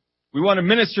that. We want to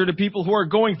minister to people who are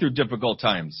going through difficult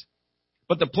times.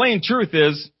 But the plain truth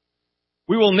is,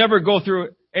 we will never go through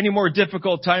any more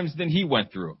difficult times than he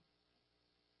went through.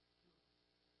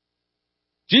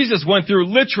 Jesus went through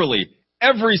literally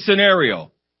every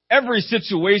scenario, every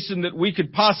situation that we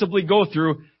could possibly go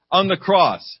through on the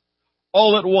cross,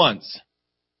 all at once.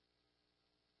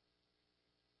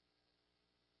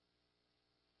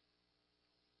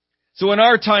 So in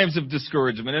our times of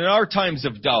discouragement, in our times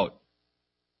of doubt,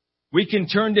 we can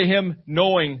turn to him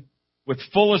knowing with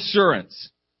full assurance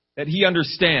that he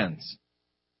understands.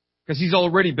 Because he's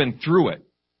already been through it.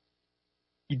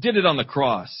 He did it on the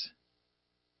cross.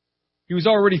 He was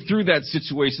already through that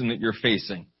situation that you're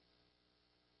facing.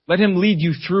 Let him lead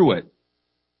you through it.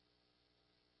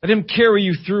 Let him carry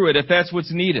you through it if that's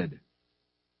what's needed.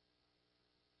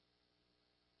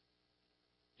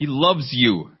 He loves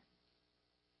you.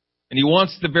 And he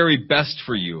wants the very best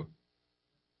for you.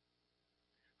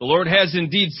 The Lord has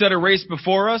indeed set a race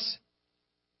before us.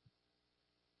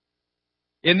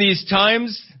 In these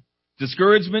times,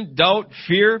 discouragement, doubt,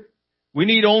 fear, we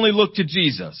need only look to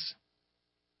Jesus.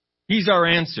 He's our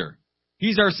answer.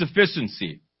 He's our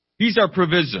sufficiency. He's our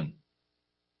provision.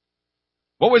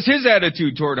 What was his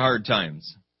attitude toward hard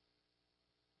times?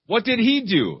 What did he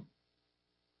do?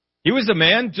 He was a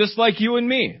man just like you and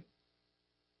me.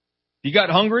 He got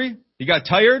hungry. He got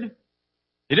tired.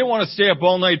 He didn't want to stay up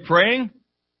all night praying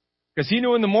because he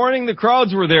knew in the morning the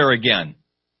crowds were there again.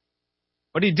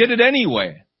 But he did it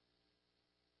anyway.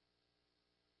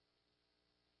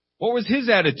 What was his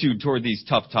attitude toward these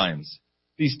tough times,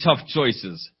 these tough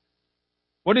choices?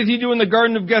 What did he do in the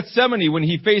Garden of Gethsemane when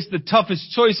he faced the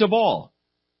toughest choice of all?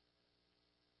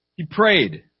 He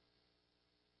prayed.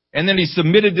 And then he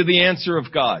submitted to the answer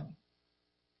of God.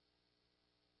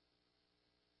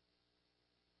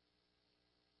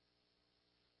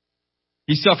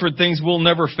 He suffered things we'll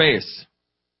never face.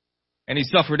 And he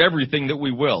suffered everything that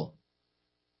we will.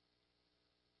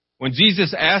 When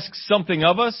Jesus asks something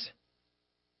of us,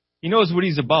 he knows what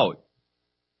he's about.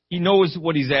 He knows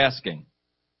what he's asking.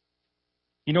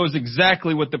 He knows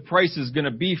exactly what the price is going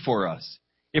to be for us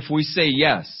if we say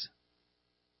yes.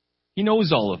 He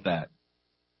knows all of that.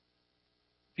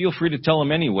 Feel free to tell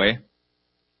him anyway,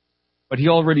 but he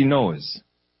already knows.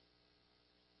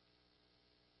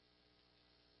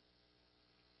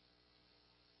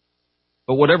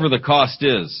 But whatever the cost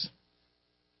is,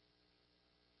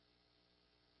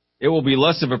 it will be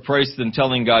less of a price than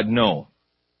telling God no.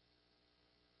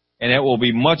 And it will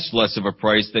be much less of a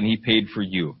price than he paid for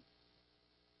you.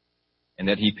 And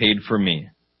that he paid for me.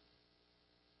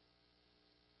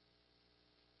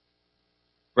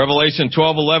 Revelation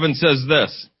 12:11 says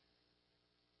this.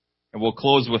 And we'll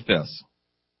close with this.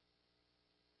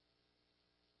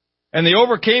 And they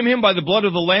overcame him by the blood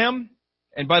of the Lamb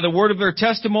and by the word of their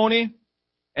testimony,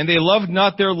 and they loved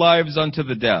not their lives unto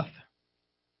the death.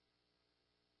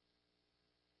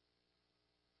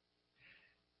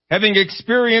 Having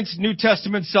experienced New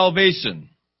Testament salvation,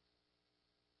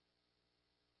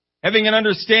 having an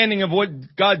understanding of what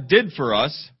God did for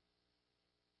us,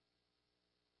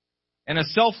 and a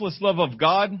selfless love of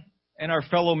God and our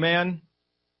fellow man,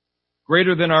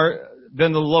 greater than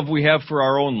the love we have for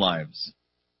our own lives.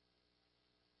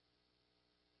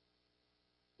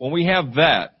 When we have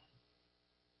that,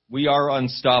 we are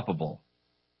unstoppable.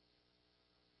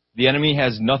 The enemy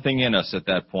has nothing in us at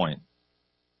that point.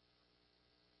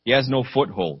 He has no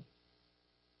foothold.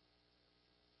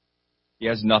 He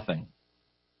has nothing.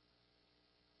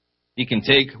 He can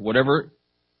take whatever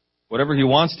he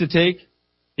wants to take.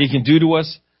 He can do to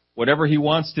us whatever he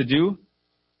wants to do.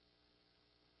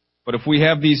 But if we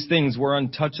have these things, we're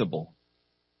untouchable.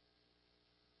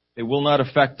 They will not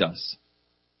affect us.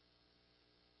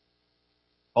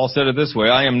 Paul said it this way,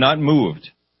 I am not moved.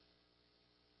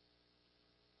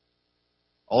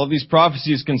 All of these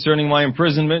prophecies concerning my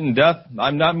imprisonment and death,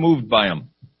 I'm not moved by them.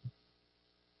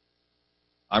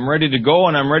 I'm ready to go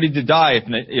and I'm ready to die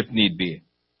if need be.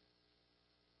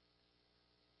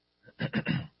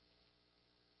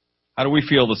 How do we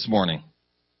feel this morning?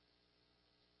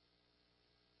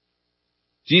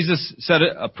 Jesus set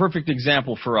a perfect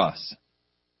example for us.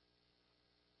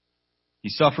 He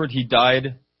suffered, he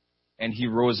died, and he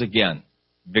rose again,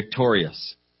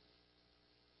 victorious.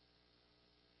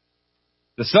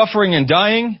 The suffering and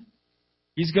dying,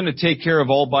 he's going to take care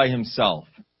of all by himself.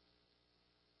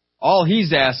 All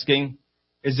he's asking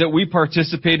is that we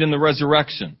participate in the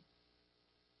resurrection.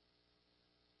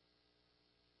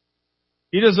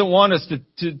 He doesn't want us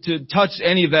to touch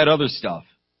any of that other stuff.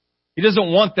 He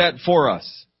doesn't want that for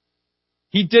us.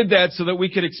 He did that so that we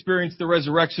could experience the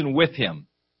resurrection with him.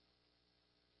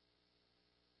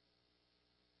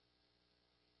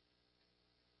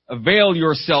 Avail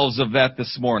yourselves of that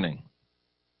this morning.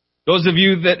 Those of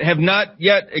you that have not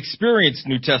yet experienced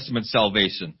New Testament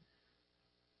salvation,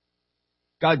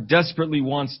 God desperately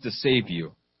wants to save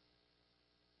you.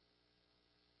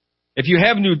 If you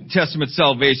have New Testament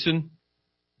salvation,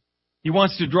 he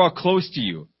wants to draw close to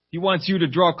you. He wants you to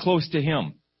draw close to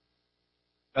him.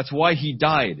 That's why he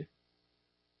died.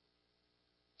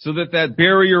 So that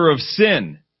barrier of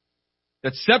sin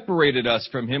that separated us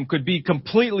from him could be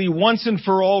completely once and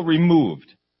for all removed.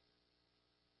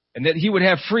 And that he would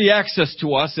have free access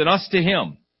to us and us to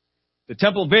him. The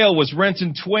temple veil was rent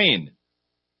in twain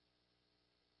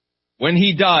when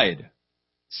he died,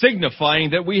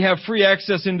 signifying that we have free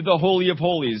access into the Holy of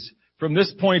Holies from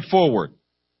this point forward.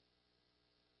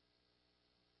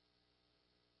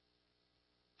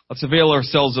 Let's avail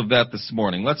ourselves of that this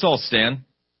morning. Let's all stand.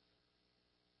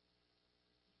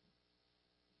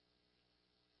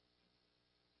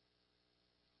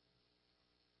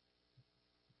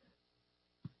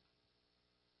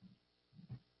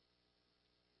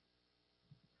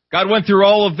 God went through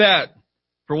all of that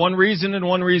for one reason and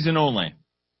one reason only.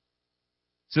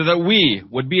 So that we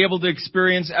would be able to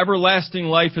experience everlasting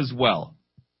life as well.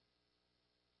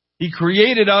 He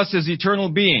created us as eternal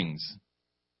beings.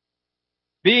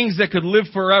 Beings that could live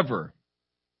forever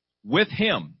with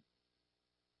him.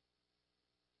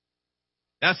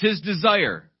 That's his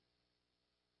desire.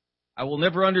 I will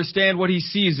never understand what he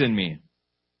sees in me.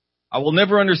 I will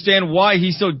never understand why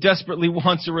he so desperately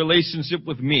wants a relationship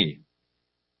with me.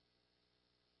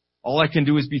 All I can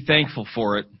do is be thankful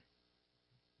for it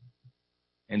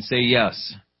and say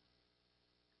yes.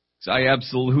 Because I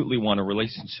absolutely want a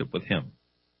relationship with him.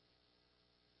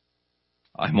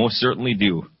 I most certainly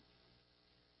do.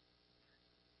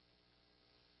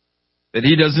 That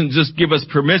he doesn't just give us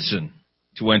permission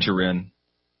to enter in,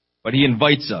 But He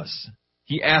invites us.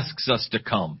 He asks us to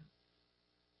come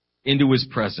into His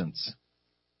presence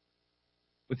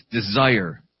with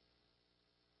desire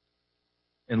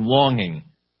and longing.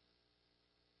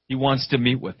 He wants to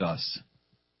meet with us.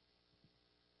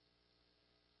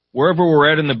 Wherever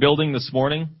we're at in the building this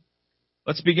morning,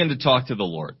 let's begin to talk to the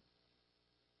Lord.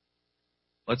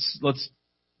 Let's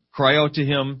cry out to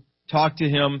Him, talk to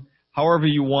Him, however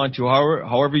you want to,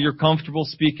 however you're comfortable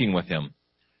speaking with Him.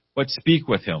 But speak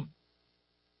with Him.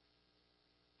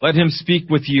 Let Him speak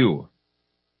with you.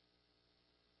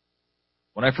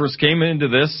 When I first came into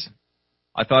this,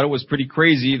 I thought it was pretty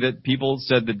crazy that people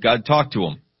said that God talked to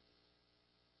them.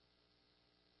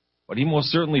 But He most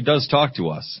certainly does talk to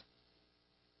us.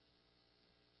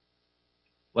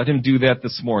 Let Him do that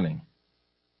this morning.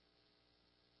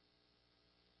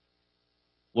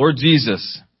 Lord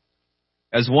Jesus,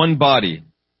 as one body,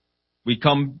 we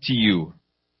come to You.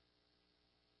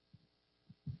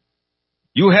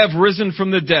 You have risen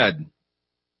from the dead,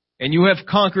 and You have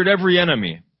conquered every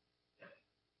enemy.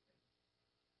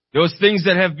 Those things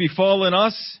that have befallen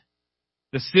us,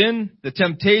 the sin, the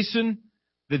temptation,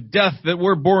 the death that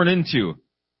we're born into,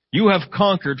 You have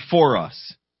conquered for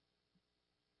us.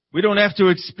 We don't have to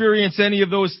experience any of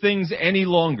those things any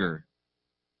longer.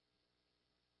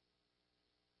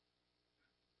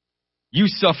 You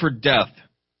suffered death.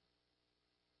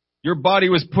 Your body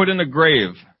was put in a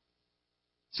grave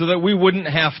so that we wouldn't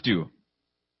have to.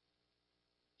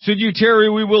 Should You tarry,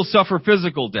 we will suffer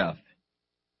physical death.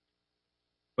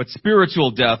 But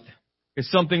spiritual death is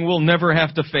something we'll never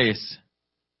have to face.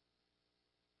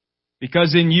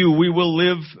 Because in You, we will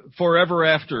live forever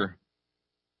after.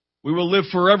 We will live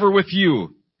forever with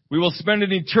You. We will spend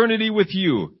an eternity with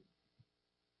You.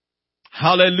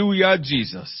 Hallelujah,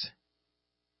 Jesus.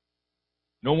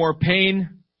 No more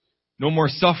pain, no more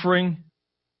suffering,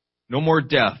 no more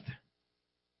death,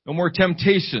 no more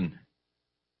temptation.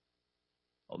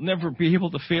 I'll never be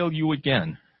able to fail You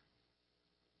again.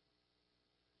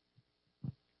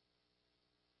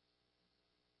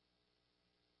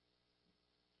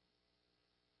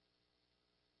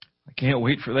 I can't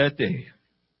wait for that day.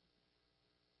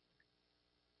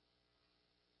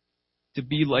 To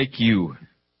be like You,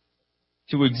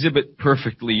 to exhibit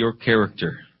perfectly Your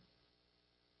character.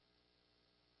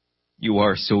 You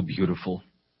are so beautiful.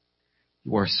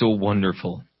 You are so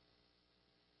wonderful.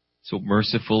 So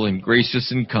merciful and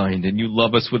gracious and kind, and You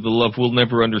love us with a love we'll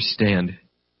never understand.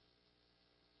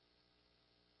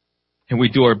 And we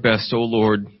do our best, oh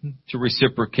Lord, to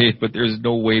reciprocate, but there's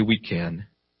no way we can.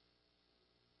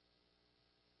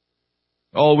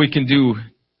 All we can do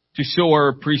to show our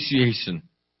appreciation,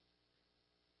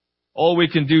 all we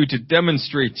can do to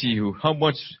demonstrate to You how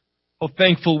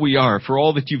thankful we are for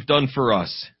all that You've done for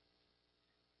us,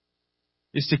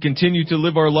 is to continue to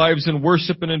live our lives in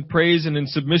worship and in praise and in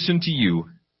submission to You.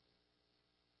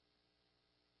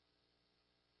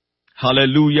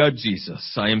 Hallelujah,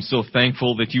 Jesus. I am so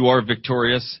thankful that You are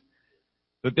victorious,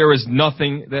 that there is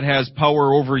nothing that has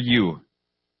power over You.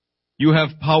 You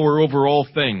have power over all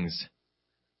things.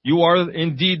 You are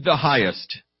indeed the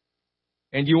highest,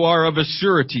 and You are of a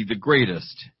surety the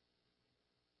greatest.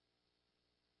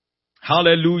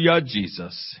 Hallelujah,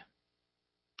 Jesus.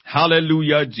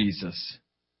 Hallelujah, Jesus.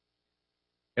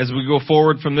 As we go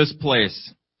forward from this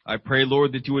place, I pray,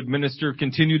 Lord, that You would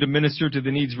continue to minister to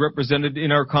the needs represented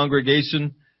in our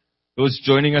congregation, those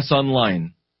joining us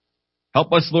online.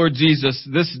 Help us, Lord Jesus,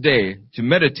 this day to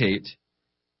meditate,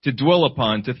 to dwell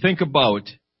upon, to think about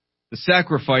the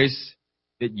sacrifice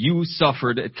that You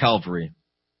suffered at Calvary,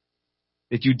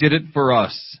 that You did it for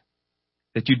us,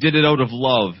 that You did it out of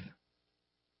love.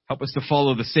 Help us to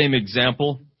follow the same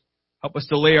example. Help us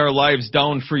to lay our lives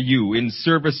down for You, in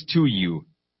service to You.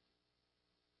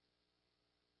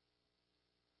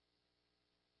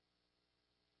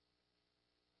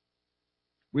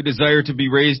 We desire to be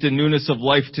raised in newness of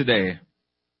life today.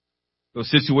 Those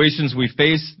situations we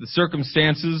face, the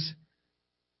circumstances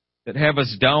that have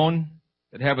us down,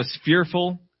 that have us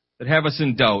fearful, that have us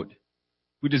in doubt,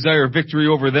 we desire victory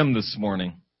over them this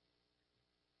morning.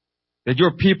 That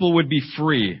Your people would be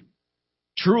free,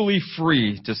 truly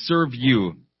free to serve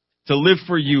You, to live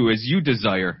for You as You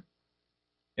desire,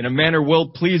 in a manner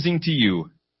well-pleasing to You.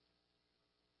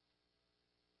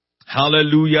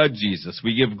 Hallelujah, Jesus.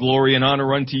 We give glory and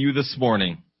honor unto You this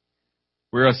morning.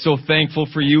 We are so thankful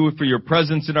for You, for Your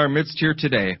presence in our midst here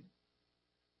today.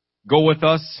 Go with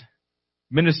us.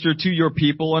 Minister to Your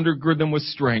people. Undergird them with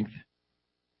strength.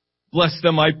 Bless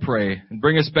them, I pray, and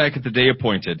bring us back at the day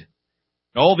appointed.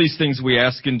 All these things we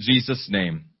ask in Jesus'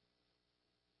 name.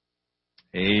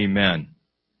 Amen.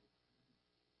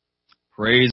 Praise